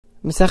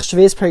Masech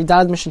Shavuos Perek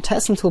Daled Mishnah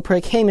Tes until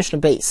Perek Hey Mishnah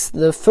Beis.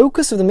 The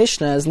focus of the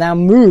Mishnah is now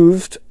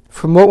moved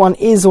from what one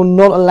is or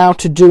not allowed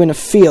to do in a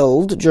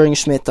field during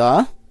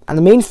Shemitah, and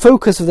the main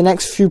focus of the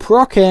next few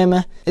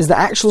Parakim is the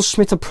actual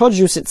Shemitah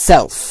produce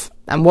itself,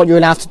 and what you're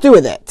allowed to do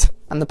with it.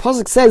 And the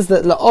Pasuk says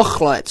that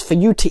La'ochla, it's for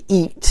you to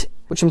eat,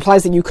 which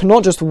implies that you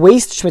cannot just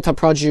waste Shemitah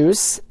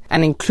produce,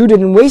 and included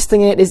in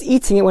wasting it is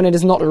eating it when it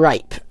is not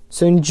ripe.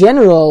 So in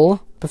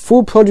general,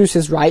 before produce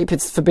is ripe,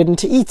 it's forbidden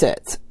to eat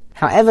it.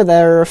 However,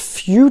 there are a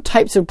few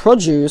types of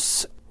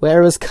produce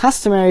where it was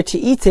customary to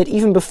eat it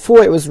even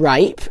before it was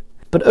ripe,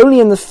 but only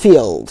in the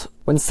field.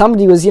 When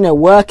somebody was,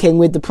 working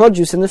with the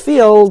produce in the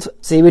field,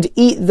 so he would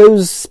eat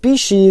those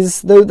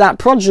species, that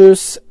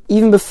produce,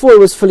 even before it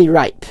was fully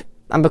ripe.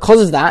 And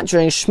because of that,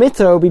 during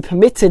Shemitah, it will be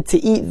permitted to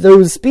eat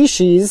those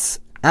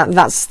species at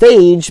that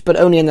stage, but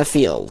only in the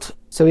field.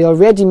 So we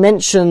already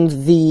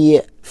mentioned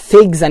the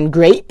figs and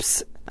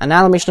grapes, and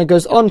now the Mishnah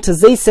goes on to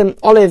Zeisim,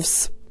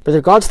 olives. With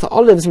regards to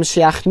olives,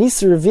 Mashiach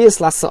Nisu Revius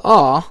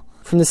Lasa'ah,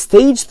 from the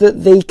stage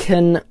that they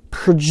can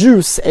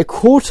produce a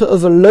quarter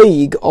of a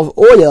loig of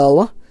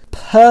oil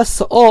per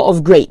sa'ah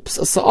of grapes.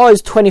 A sa'ah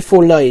is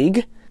 24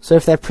 loig, so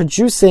if they're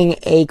producing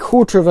a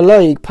quarter of a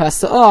loig per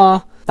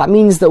sa'ah, that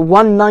means that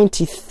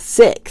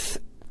 1/96th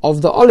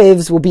of the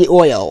olives will be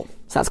oil.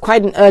 So that's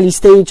quite an early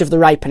stage of the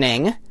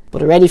ripening.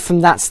 But already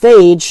from that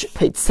stage,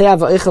 one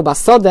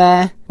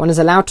is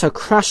allowed to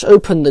crush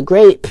open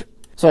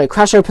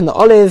the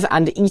olive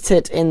and eat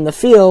it in the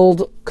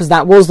field, because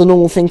that was the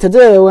normal thing to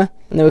do.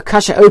 And they would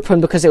crush it open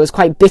because it was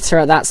quite bitter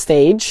at that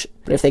stage.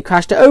 But if they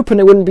crushed it open,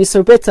 it wouldn't be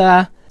so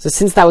bitter. So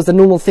since that was the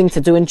normal thing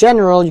to do in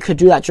general, you could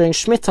do that during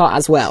Shemitah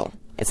as well.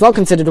 It's not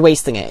considered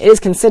wasting it. It is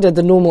considered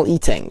the normal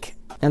eating.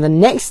 And the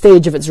next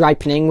stage of its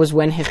ripening was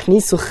when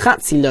Hechnisu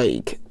Chatzi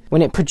Loig,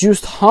 when it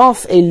produced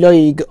half a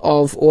loig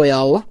of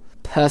oil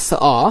per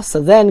sa'ah.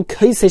 So then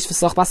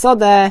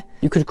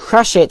you could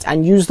crush it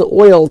and use the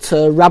oil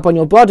to rub on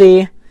your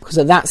body, because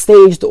at that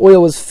stage the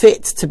oil was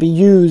fit to be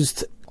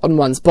used on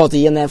one's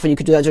body, and therefore you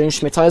could do that during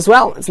Shemitah as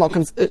well. It's not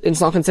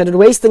considered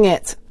wasting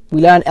it.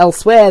 We learn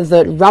elsewhere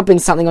that rubbing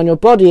something on your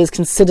body is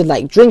considered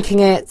like drinking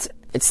it.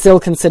 It's still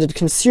considered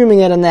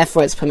consuming it, and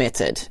therefore it's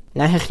permitted.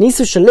 Now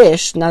Hechnisu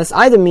Shalish, now this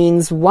either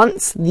means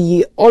once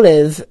the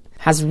olive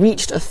has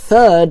reached a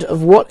third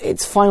of what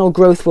its final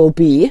growth will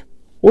be,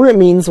 or it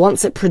means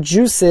once it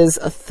produces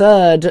a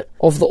third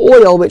of the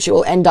oil which it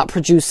will end up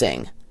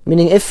producing.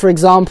 Meaning if, for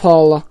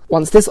example,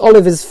 once this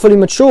olive is fully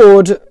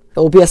matured, it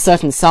will be a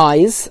certain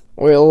size,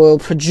 or it will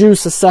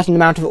produce a certain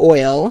amount of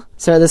oil.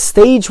 So at the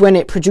stage when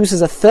it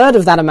produces a third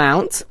of that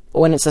amount,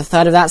 or when it's a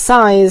third of that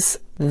size,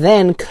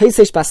 then you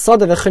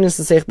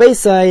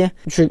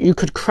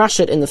could crush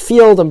it in the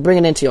field and bring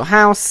it into your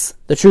house.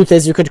 The truth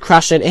is you could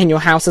crush it in your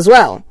house as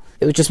well.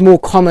 It was just more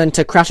common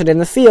to crush it in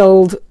the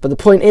field, but the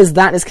point is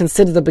that is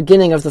considered the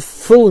beginning of the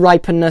full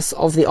ripeness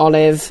of the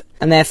olive,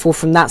 and therefore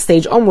from that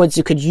stage onwards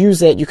you could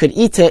use it, you could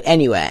eat it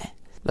anywhere.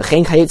 And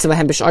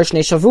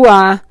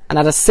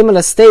at a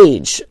similar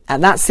stage,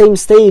 at that same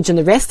stage in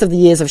the rest of the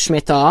years of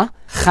Shemitah,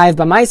 Chayav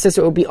B'Maisos,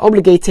 it will be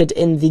obligated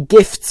in the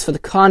gifts for the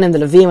Kohanim, the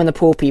Levim, and the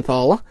poor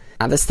people.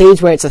 At the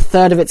stage where it's a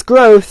third of its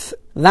growth,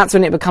 that's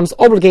when it becomes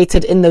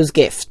obligated in those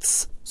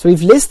gifts. So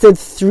we've listed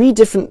 3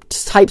 different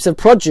types of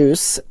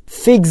produce: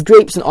 figs,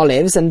 grapes, and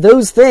olives, and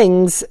those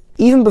things,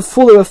 even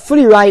before they were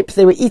fully ripe,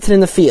 they were eaten in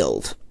the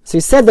field. So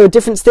we said there were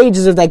different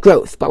stages of their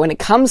growth, but when it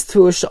comes to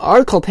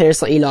Sha'ar Kol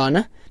Peres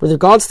Ha'ilan, with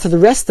regards to the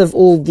rest of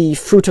all the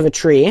fruit of a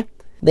tree,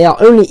 they are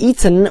only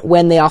eaten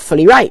when they are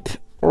fully ripe,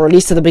 or at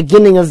least at the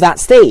beginning of that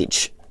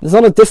stage. There's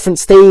not a different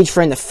stage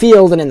for in the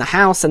field and in the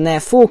house, and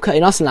therefore,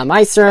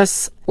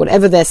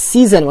 whatever their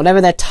season, whatever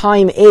their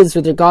time is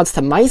with regards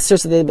to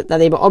maestros, that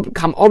they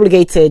become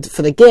obligated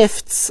for the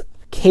gifts,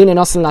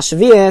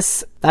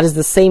 that is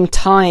the same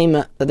time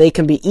that they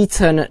can be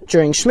eaten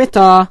during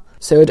Shemitah.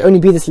 So it would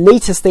only be this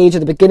later stage at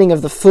the beginning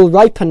of the full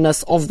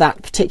ripeness of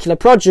that particular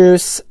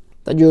produce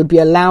that you would be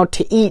allowed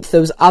to eat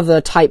those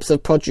other types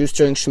of produce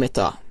during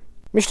Shemitah.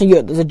 Mishnah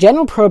Yud, there's a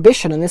general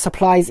prohibition, and this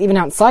applies even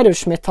outside of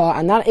Shemitah,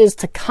 and that is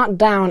to cut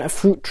down a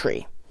fruit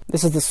tree.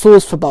 This is the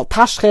source for Bal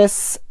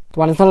Tashchis.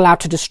 One is not allowed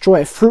to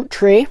destroy a fruit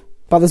tree,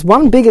 but there's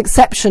one big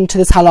exception to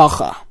this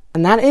halacha,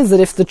 and that is that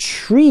if the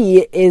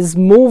tree is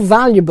more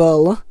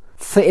valuable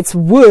for its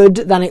wood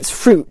than its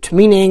fruit,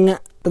 meaning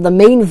that the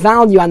main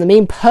value and the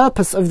main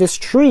purpose of this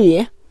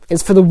tree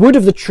is for the wood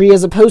of the tree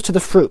as opposed to the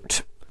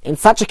fruit. In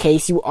such a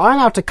case, you are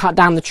allowed to cut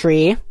down the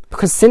tree,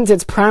 because since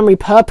its primary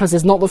purpose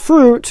is not the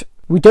fruit,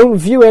 we don't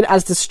view it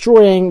as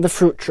destroying the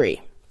fruit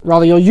tree.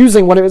 Rather, you're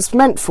using what it was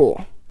meant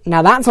for.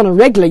 Now that's on a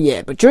regular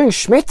year, but during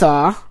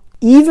Shemitah,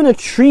 even a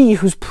tree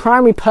whose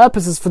primary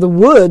purpose is for the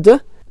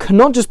wood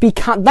cannot just be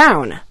cut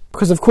down.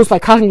 Because of course by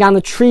cutting down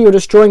the tree you're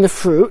destroying the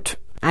fruit,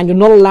 and you're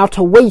not allowed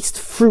to waste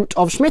fruit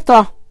of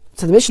Shemitah.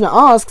 So the Mishnah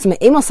asks,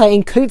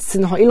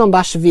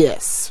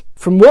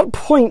 from what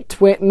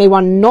point may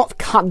one not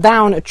cut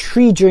down a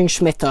tree during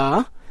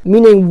Shemitah?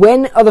 Meaning,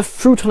 when are the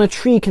fruit on a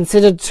tree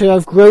considered to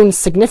have grown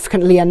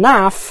significantly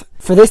enough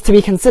for this to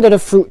be considered a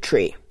fruit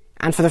tree?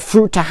 and for the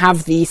fruit to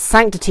have the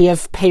sanctity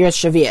of Peiros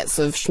Shavuos,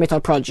 of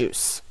Shemitah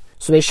produce.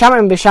 So Beis Shammai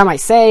and Beis Shammai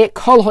say,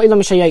 Kol ha'olam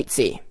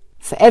mishayotzi.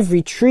 For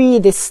every tree,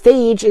 this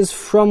stage is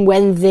from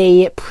when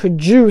they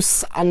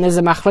produce, and there's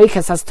a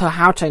machlokes as to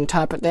how to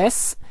interpret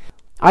this.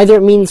 Either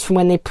it means from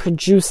when they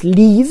produce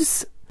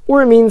leaves,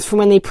 or it means from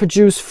when they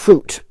produce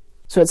fruit.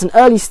 So it's an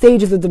early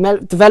stage of the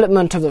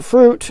development of the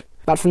fruit,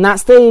 but from that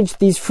stage,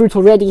 these fruit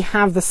already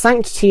have the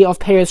sanctity of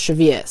Peiros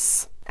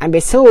Shavuos. And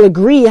Beis Hillel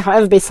agree,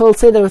 however, Beis Hillel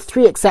say there are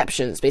three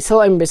exceptions. Beis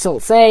Hillel and Beis Hillel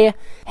say,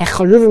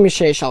 Hecharuvim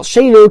Shal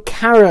Shelu,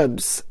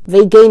 carobs,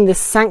 they gain this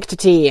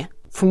sanctity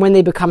from when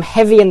they become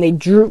heavy and they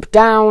droop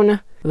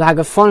down.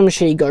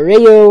 V'hagafonim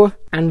Goreo,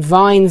 and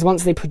vines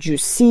once they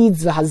produce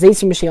seeds.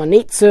 V'hazesim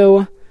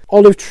Nitzu,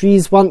 olive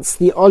trees once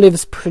the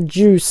olives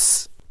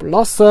produce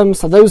blossom.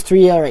 So those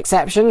three are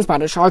exceptions.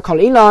 But Ashar Kol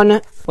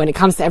Ilan, when it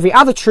comes to every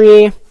other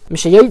tree,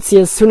 Mishayotzi,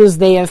 as soon as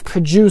they have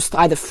produced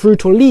either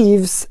fruit or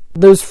leaves,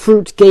 those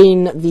fruit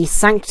gain the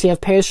sanctity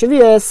of Peiros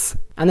Shavuos,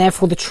 and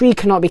therefore the tree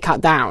cannot be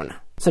cut down.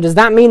 So does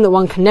that mean that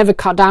one can never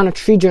cut down a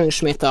tree during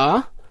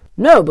Shemitah?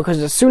 No, because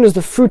as soon as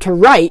the fruit are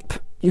ripe,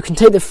 you can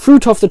take the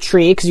fruit off the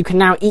tree, because you can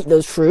now eat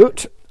those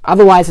fruit.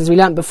 Otherwise, as we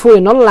learnt before,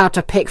 you're not allowed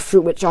to pick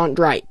fruit which aren't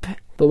ripe.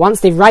 But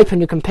once they've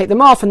ripened, you can pick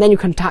them off, and then you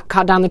can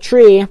cut down the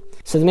tree.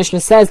 So the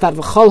Mishnah says that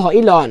V'chol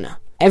ha'ilon,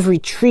 every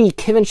tree,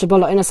 Kivin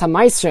Shebolo Inas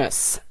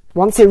HaMaisros,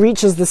 once it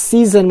reaches the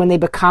season when they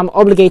become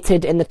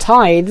obligated in the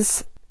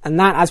tithes, and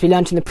that, as we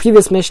learnt in the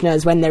previous Mishnah,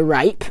 is when they're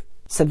ripe,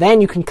 so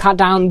then you can cut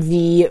down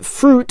the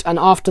fruit, and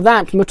after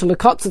that, Mutar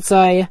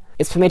L'Kotzotzai,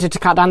 it's permitted to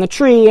cut down the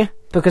tree,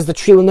 because the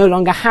tree will no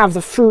longer have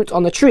the fruit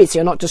on the tree, so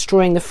you're not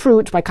destroying the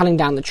fruit by cutting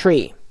down the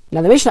tree.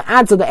 Now the Mishnah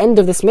adds at the end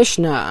of this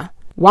Mishnah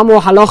one more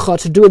halacha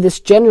to do with this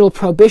general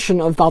prohibition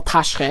of Bal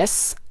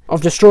Tashches,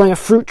 of destroying a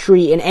fruit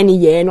tree in any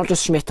year, not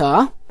just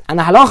Shemitah. And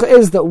the halacha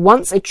is that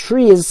once a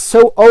tree is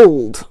so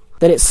old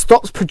that it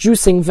stops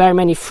producing very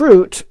many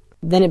fruit,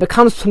 then it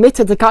becomes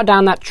permitted to cut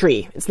down that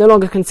tree. It's no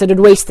longer considered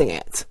wasting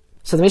it.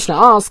 So the Mishnah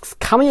asks,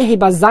 how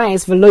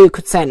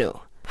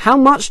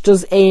much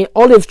does an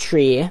olive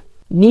tree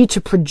need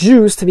to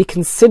produce to be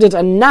considered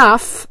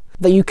enough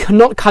that you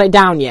cannot cut it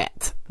down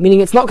yet? Meaning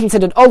it's not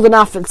considered old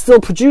enough, it's still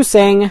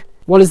producing.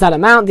 What is that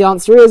amount? The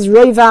answer is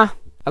Reva,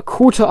 a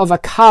quarter of a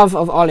kav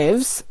of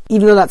olives,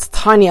 even though that's a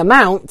tiny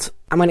amount.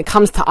 And when it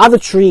comes to other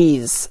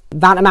trees,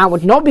 that amount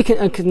would not be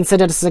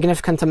considered a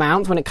significant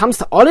amount. When it comes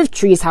to olive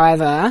trees,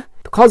 however,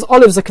 because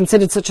olives are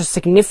considered such a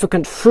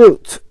significant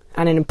fruit,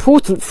 and an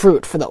important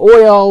fruit for the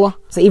oil,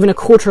 so even a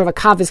quarter of a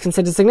kav is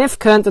considered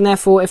significant, and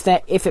therefore if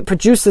it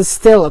produces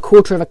still a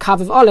quarter of a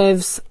kav of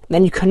olives,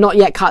 then you cannot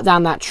yet cut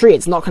down that tree.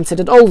 It's not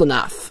considered old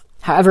enough.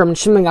 However, Rabbi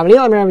Shimon ben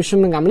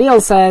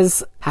Gamliel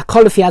says,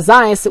 Hakol lefi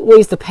hazayis, it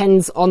always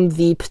depends on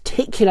the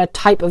particular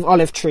type of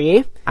olive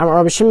tree. And what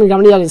Rabbi Shimon ben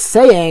Gamliel is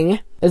saying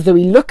is that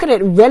we look at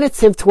it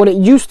relative to what it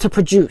used to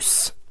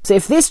produce. So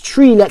if this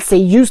tree, let's say,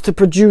 used to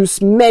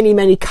produce many,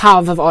 many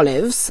kav of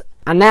olives,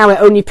 and now it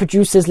only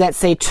produces, let's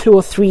say, 2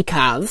 or 3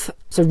 kav,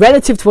 so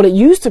relative to what it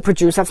used to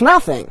produce, that's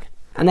nothing.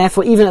 And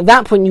therefore, even at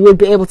that point, you would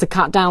be able to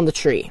cut down the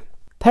tree.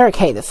 Perek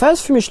Hey, the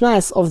first few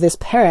Mishnayos of this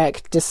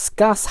Perek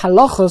discuss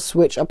halachos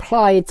which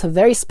apply to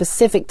very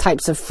specific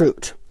types of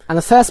fruit. And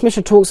the first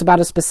Mishnah talks about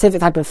a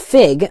specific type of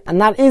fig, and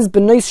that is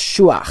Benois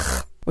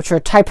Shuach, which are a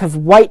type of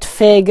white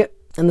fig.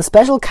 And the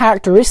special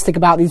characteristic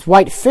about these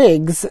white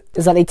figs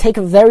is that they take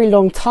a very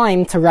long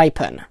time to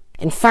ripen.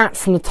 In fact,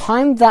 from the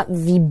time that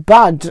the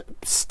bud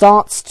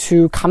starts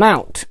to come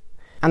out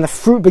and the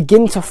fruit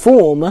begin to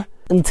form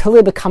until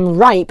they become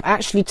ripe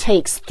actually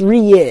takes 3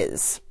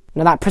 years.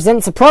 Now that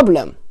presents a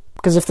problem,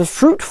 because if the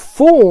fruit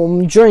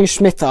form during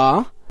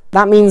Shemitah,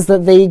 that means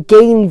that they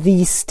gain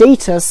the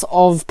status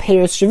of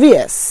Peiros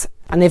Shavuos,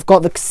 and they've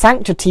got the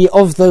sanctity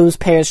of those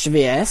Peiros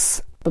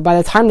Shavuos, but by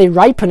the time they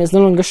ripen, it's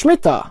no longer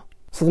Shemitah.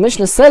 So the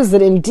Mishnah says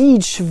that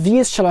indeed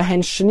Shavuos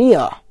Shalohen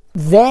Shania,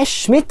 their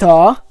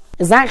Shemitah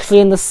is actually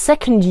in the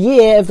 2nd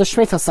year of the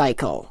Shemitah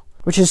cycle,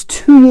 which is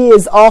 2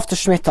 years after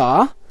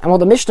Shemitah. And what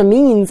the Mishnah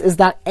means is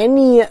that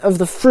any of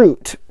the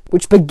fruit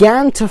which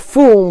began to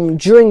form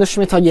during the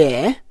Shemitah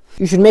year,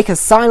 you should make a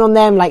sign on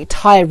them, like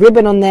tie a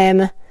ribbon on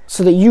them,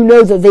 so that you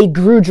know that they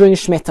grew during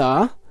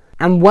Shemitah.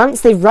 And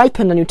once they've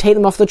ripened and you take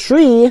them off the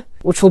tree,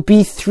 which will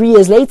be 3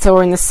 years later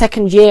or in the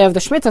 2nd year of the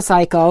Shemitah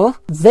cycle,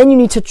 then you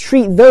need to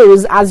treat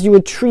those as you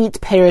would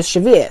treat Peiros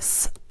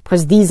Shavuos,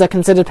 because these are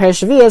considered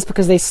Peiros Shavuos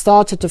because they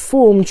started to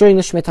form during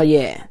the Shemitah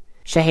year.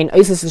 Shehein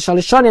Oisis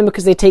L'Shalishanim,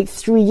 because they take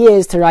 3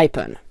 years to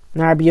ripen.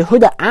 Now Rabbi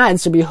Yehuda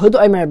adds, Rabbi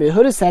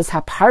Yehuda says,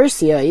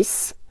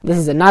 Haparsios, this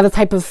is another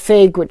type of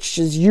fig which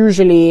is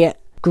usually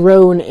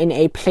grown in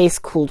a place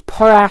called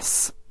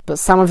Poras, but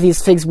some of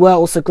these figs were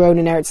also grown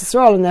in Eretz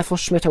Yisrael, and therefore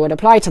Shemitah would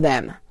apply to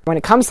them. When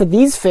it comes to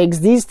these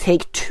figs, these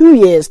take 2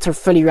 years to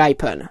fully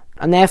ripen,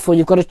 and therefore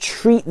you've got to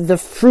treat the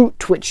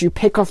fruit which you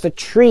pick off the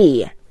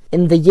tree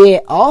in the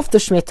year after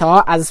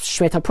Shemitah as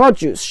Shemitah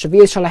produce.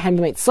 Shavuos Shalahem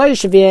B'Motzei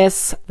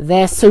Shavuos,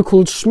 their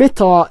so-called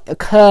Shemitah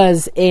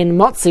occurs in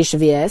Motzei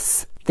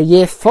Shavuos, the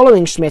year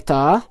following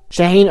Shemitah,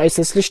 Shehein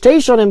Oises L'Shtei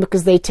Shonim,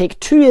 because they take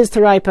 2 years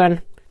to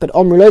ripen. But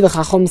Omrullah, the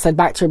Chacham said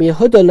back to Rabbi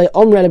Yehuda, Le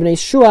Omre Lebnei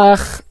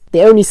Shuach,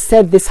 they only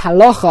said this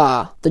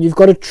halacha, that you've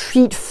got to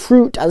treat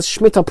fruit as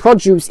Shemitah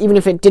produce, even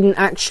if it didn't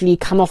actually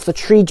come off the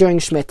tree during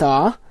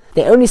Shemitah.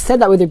 They only said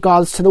that with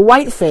regards to the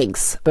white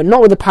figs, but not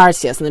with the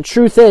parsias. And the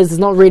truth is, there's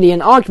not really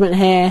an argument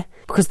here,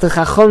 because the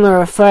Chacham are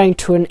referring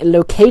to a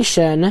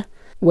location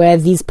where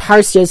these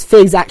parsias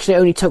figs actually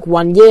only took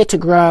 1 year to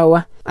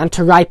grow and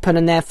to ripen,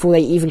 and therefore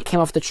they even came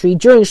off the tree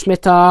during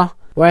Shemitah,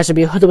 whereas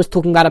Rabbi Yehuda was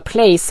talking about a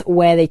place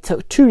where they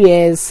took 2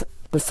 years,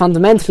 but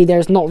fundamentally there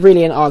is not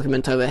really an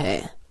argument over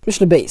here.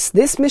 Mishnah base.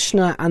 This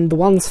Mishnah and the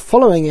ones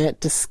following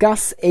it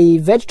discuss a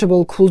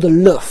vegetable called a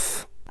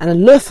luf. And a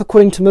luf,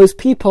 according to most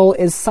people,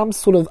 is some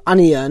sort of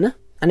onion,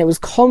 and it was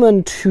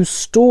common to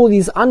store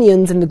these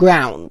onions in the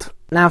ground.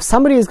 Now, if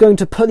somebody is going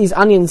to put these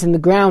onions in the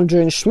ground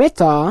during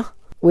Shemitah,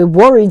 we're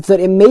worried that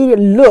it made it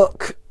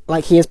look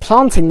like he is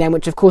planting them,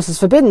 which of course is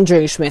forbidden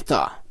during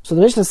Shemitah. So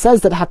the Mishnah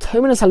says that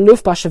hatominas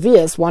haluf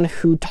bashavias, one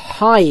who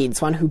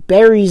hides, one who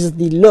buries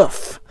the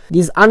luf,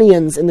 these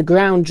onions in the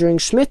ground during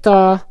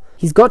Shemitah,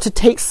 he's got to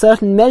take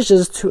certain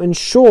measures to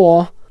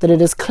ensure that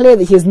it is clear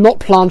that he is not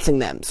planting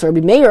them. So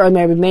Rabbi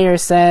Meir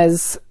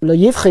says, Lo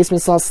yivches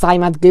misal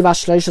saimad giva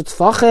shloisha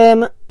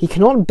tfachim, he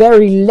cannot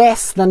bury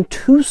less than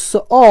 2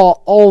 sa'ah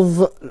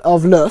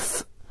of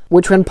luf,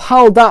 which when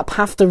piled up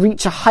have to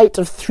reach a height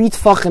of 3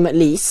 tfachim at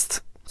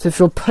least. So if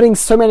you're putting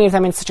so many of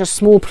them in such a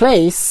small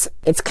place,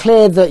 it's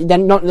clear that they're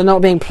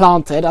not being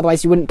planted,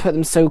 otherwise you wouldn't put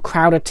them so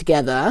crowded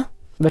together.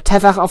 The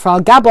tefach of al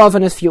gabov,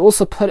 and if you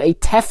also put a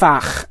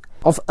tefach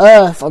of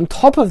earth on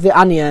top of the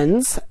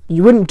onions,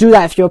 you wouldn't do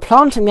that if you were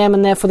planting them,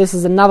 and therefore this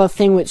is another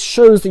thing which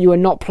shows that you are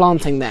not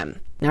planting them.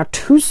 Now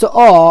 2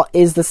 sa'ah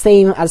is the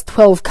same as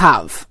 12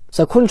 kav.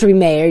 So according to Rabbi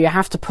Meir, you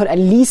have to put at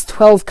least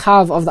 12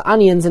 kav of the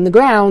onions in the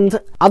ground,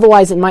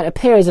 otherwise it might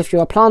appear as if you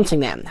are planting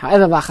them.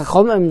 However,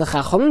 the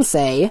Chacham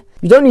say,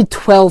 you don't need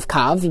 12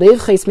 kav,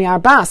 leivches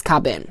mi'arbas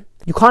kabin.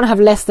 You can't have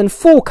less than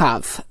 4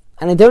 kav,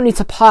 and they don't need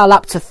to pile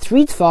up to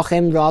 3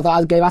 tefachim, rather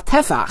al geva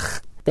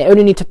tefach. They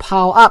only need to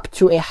pile up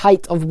to a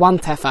height of 1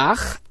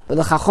 tefach. But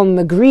the Chacham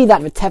agree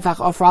that with tefach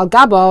of al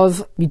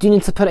gabov, you do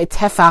need to put a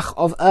tefach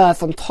of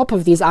earth on top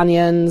of these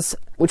onions,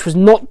 which was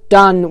not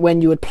done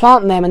when you would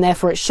plant them, and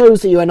therefore it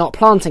shows that you are not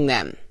planting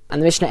them. And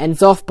the Mishnah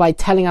ends off by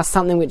telling us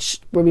something which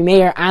Rabbi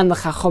Meir and the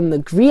Chacham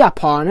agree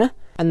upon,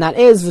 and that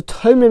is, he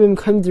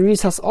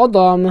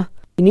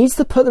needs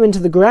to put them into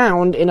the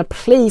ground in a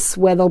place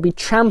where they'll be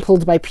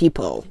trampled by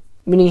people.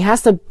 Meaning he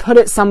has to put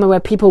it somewhere where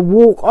people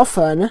walk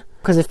often,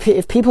 because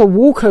if people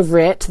walk over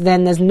it,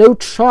 then there's no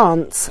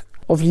chance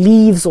of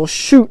leaves or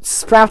shoots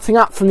sprouting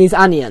up from these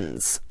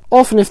onions.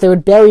 Often if they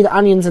would bury the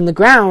onions in the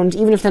ground,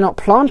 even if they're not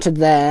planted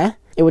there,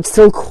 it would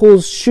still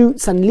cause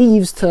shoots and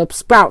leaves to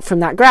sprout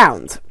from that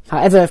ground.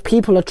 However, if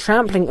people are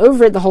trampling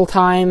over it the whole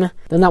time,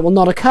 then that will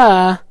not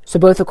occur. So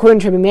both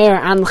according to Rabbi Meir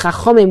and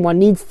Chachomim, one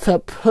needs to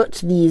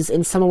put these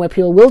in somewhere where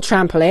people will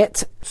trample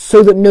it,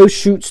 so that no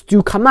shoots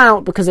do come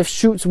out, because if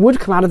shoots would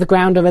come out of the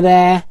ground over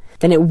there,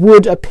 then it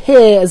would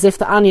appear as if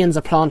the onions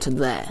are planted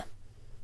there.